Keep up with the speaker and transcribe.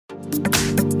Here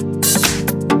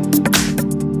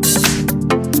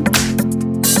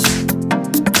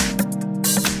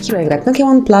I've got Nokia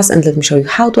One Plus, and let me show you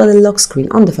how to add a lock screen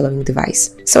on the following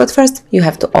device. So at first you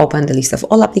have to open the list of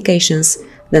all applications,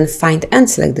 then find and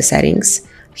select the settings.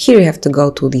 Here you have to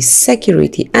go to the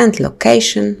security and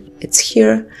location, it's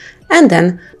here, and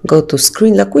then go to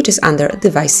screen lock, which is under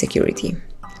device security.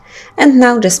 And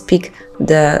now just pick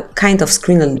the kind of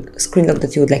screen lock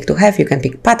that you would like to have. You can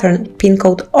pick pattern, pin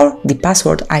code, or the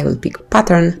password. I will pick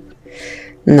pattern.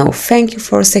 No thank you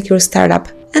for secure startup.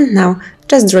 And now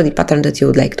just draw the pattern that you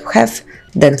would like to have,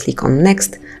 then click on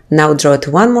next. Now draw it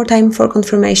one more time for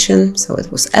confirmation, so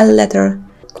it was L letter,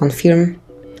 confirm.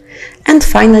 And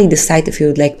finally decide if you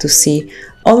would like to see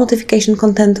all notification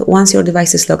content once your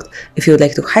device is locked, if you would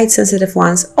like to hide sensitive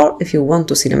ones, or if you want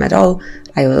to see them at all.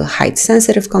 I will hide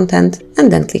sensitive content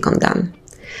and then click on done.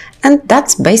 And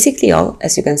that's basically all.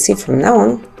 As you can see, from now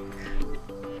on,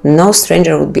 no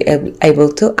stranger would be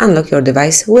able to unlock your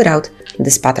device without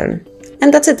this pattern.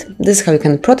 And that's it. This is how you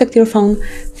can protect your phone.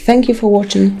 Thank you for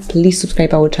watching. Please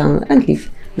subscribe our channel and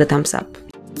leave the thumbs up.